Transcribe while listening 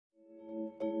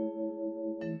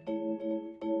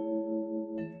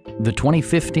The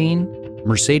 2015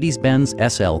 Mercedes-Benz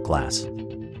SL Class.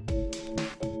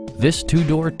 This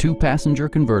two-door, two-passenger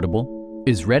convertible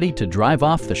is ready to drive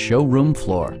off the showroom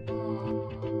floor.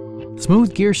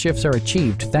 Smooth gear shifts are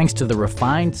achieved thanks to the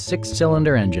refined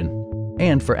six-cylinder engine.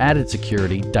 And for added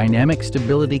security, dynamic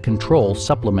stability control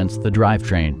supplements the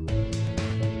drivetrain.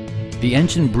 The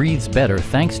engine breathes better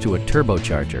thanks to a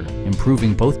turbocharger,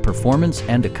 improving both performance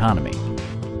and economy.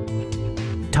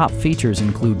 Top features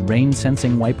include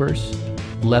rain-sensing wipers,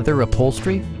 leather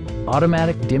upholstery,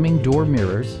 automatic dimming door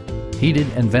mirrors, heated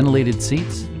and ventilated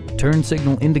seats, turn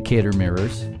signal indicator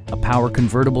mirrors, a power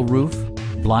convertible roof,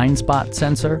 blind spot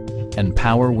sensor, and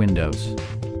power windows.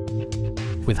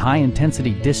 With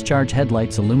high-intensity discharge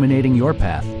headlights illuminating your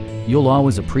path, you'll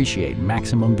always appreciate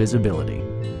maximum visibility.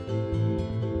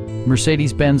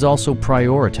 Mercedes-Benz also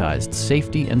prioritized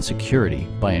safety and security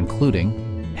by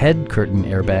including head curtain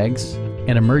airbags,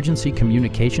 an emergency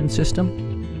communication system,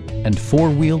 and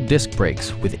four-wheel disc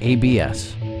brakes with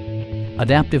ABS.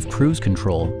 Adaptive Cruise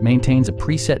Control maintains a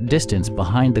preset distance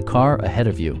behind the car ahead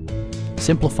of you,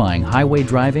 simplifying highway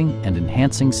driving and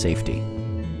enhancing safety.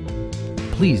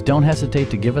 Please don't hesitate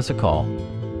to give us a call.